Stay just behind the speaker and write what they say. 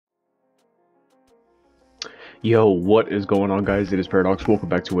Yo, what is going on, guys? It is Paradoxx. Welcome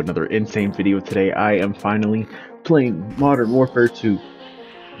back to another insane video. Today I am finally playing Modern Warfare 2.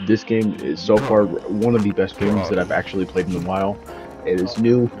 This game is so far one of the best games that I've actually played in a while. It is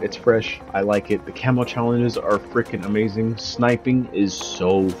new, it's fresh, I like it. The camo challenges are freaking amazing. Sniping is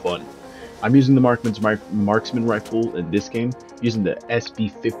so fun. I'm using the Marksman rifle in this game, using the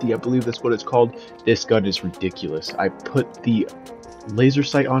SB50, I believe that's what it's called. This gun is ridiculous. I put the laser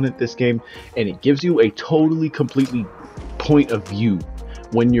sight on it this game, and it gives you a completely point of view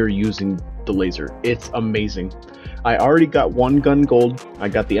when you're using the laser. It's amazing. I already got one gun gold. I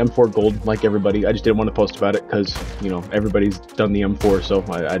got the M4 gold like everybody. I just didn't want to post about it because, you know, everybody's done the M4, so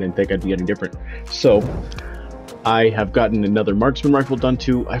I didn't think I'd be any different. So I have gotten another marksman rifle done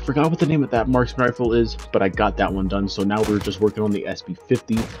too. I forgot what the name of that marksman rifle is, but I got that one done. So now we're just working on the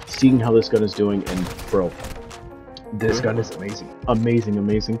SB50, seeing how this gun is doing, and bro, this gun is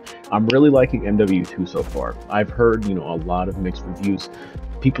amazing. I'm really liking MW2 so far. I've heard, you know, a lot of mixed reviews.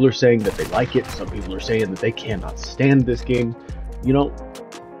 People are saying that they like it. Some people are saying that they cannot stand this game. You know,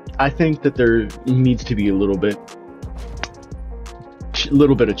 I think that there needs to be a little bit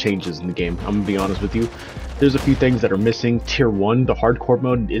of changes in the game. I'm gonna be honest with you. There's a few things that are missing. Tier 1, the hardcore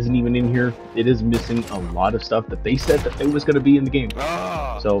mode, isn't even in here. It is missing a lot of stuff that they said that it was going to be in the game.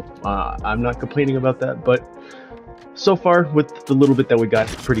 So I'm not complaining about that, but so far, with the little bit that we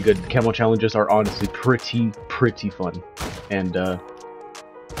got, it's pretty good. The camo challenges are honestly pretty fun. And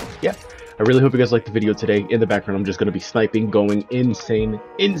yeah, I really hope you guys liked the video today. In the background, I'm just going to be sniping, going insane.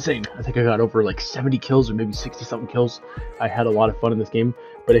 I think I got over like 70 kills or maybe 60 something kills. I had a lot of fun in this game.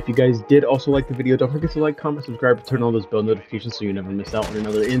 But if you guys did also like the video, don't forget to like, comment, subscribe, and turn on those bell notifications so you never miss out on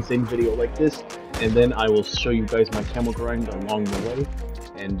another insane video like this. And then I will show you guys my camo grind along the way.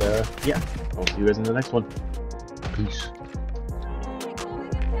 And yeah, I'll see you guys in the next one. Peace.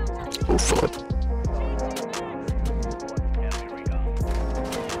 Oh fuck.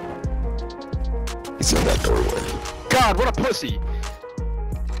 He's in that doorway. God, what a pussy!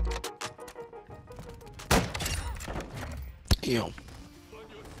 Damn.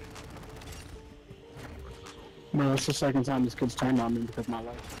 Bro, that's the second time this kid's turned on me because of my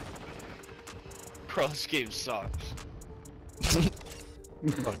life. Bro, this game sucks.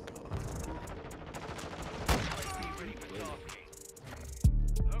 Fuck.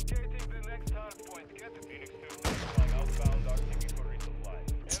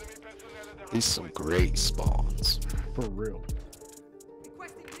 These some great spawns. For real.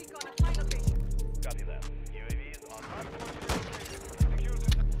 Requesting recon at my location. Copy that. UAV is on hard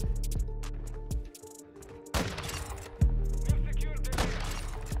We've secured the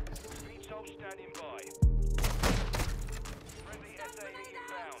Speed Soul standing by. Friendly SAE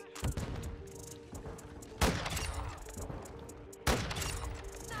inbound.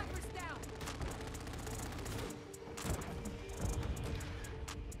 Sniper's down.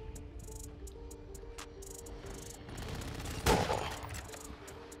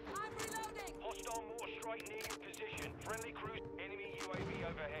 I'm reloading. Hostile mortar strike near your position. Friendly cruise. Enemy UAV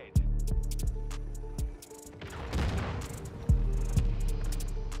overhead.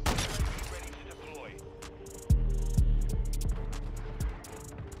 UAV ready to deploy.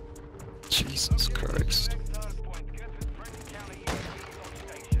 Jesus Christ. Next hard point. Get to friendly counter UAV on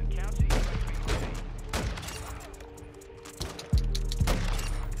station. Counter UAV ready.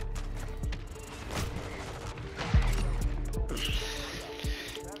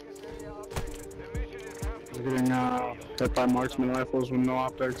 We're getting hit by marksman rifles with no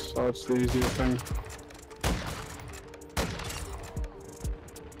optics, so it's the easiest thing.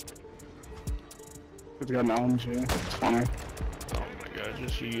 It's got an LMG. It's funny. Oh my god,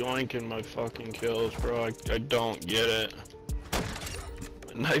 just yoinking my fucking kills, bro. I don't get it.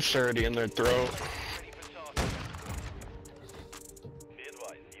 The knife's already in their throat. Ready for tasking. Be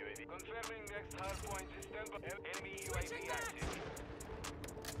advised, UAV. Confirming next hard point is standby. Enemy UAV active.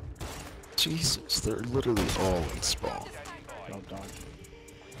 Jesus, they're literally all in spawn. No dodge.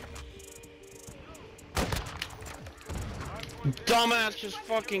 Dumbass just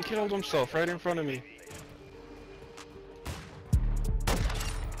fucking killed himself right in front of me.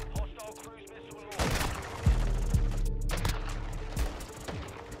 Hostile cruise missile launched.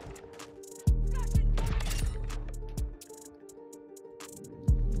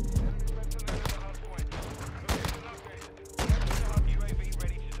 UAV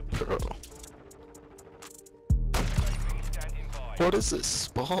ready to deploy. Bro, UAV standing by. what is this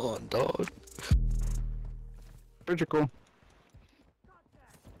spawn, dog? Pretty cool.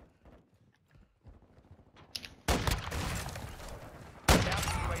 Counter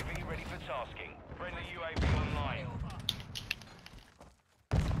UAV ready for tasking. Friendly UAV online.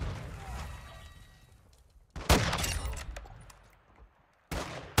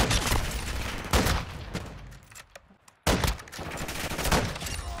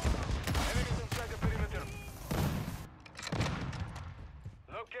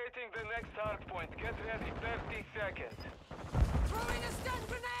 Locating the next hard point. Get ready. 30 seconds. Throwing a stun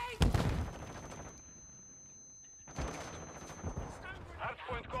grenade! Hard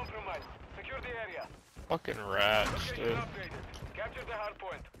point compromised. Secure the area. Fucking rats, Location dude. upgraded. Capture the hard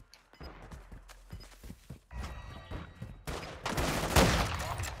point.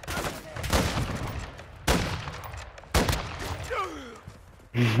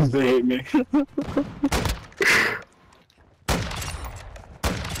 They hate me.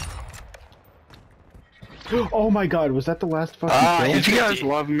 Oh my god, was that the last fucking kill? Did you guys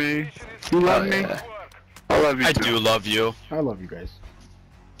love me? You love me? Good work. I love you I too. do love you. I love you guys.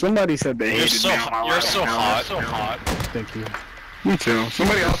 Somebody said they You're hated so me on my you're last so account. hot. Thank you. Me too.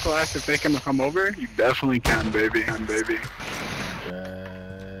 Somebody also asked if they can come over. You definitely can, baby. Baby.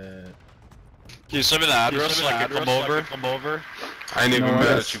 Can you send me the address so I can come over? I ain't even No, mad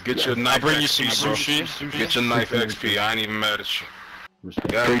that's- at you. Get your I'll knife bring you XP, some bro. sushi. Get your knife XP. I ain't even mad at you.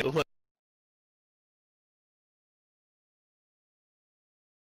 Respect. Yeah.